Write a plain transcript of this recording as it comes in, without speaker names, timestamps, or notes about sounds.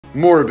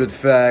Morbid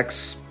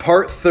Facts,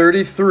 Part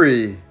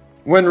 33.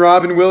 When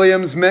Robin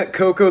Williams met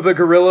Coco the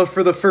gorilla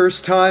for the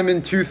first time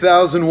in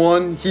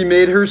 2001, he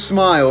made her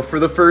smile for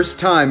the first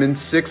time in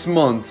 6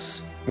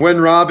 months.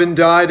 When Robin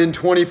died in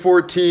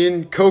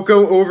 2014,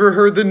 Coco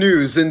overheard the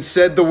news and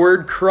said the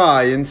word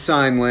cry in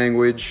sign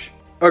language.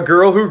 A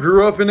girl who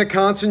grew up in a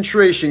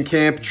concentration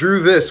camp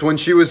drew this when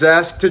she was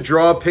asked to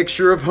draw a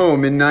picture of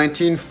home in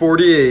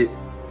 1948.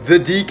 The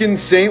deacon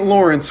St.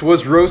 Lawrence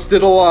was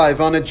roasted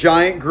alive on a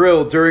giant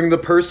grill during the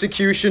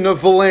persecution of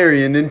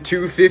Valerian in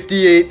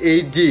 258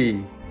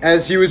 AD.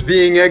 As he was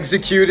being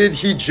executed,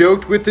 he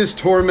joked with his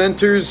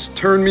tormentors,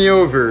 "Turn me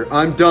over,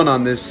 I'm done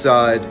on this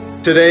side."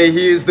 Today,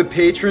 he is the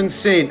patron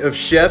saint of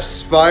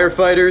chefs,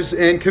 firefighters,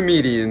 and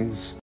comedians.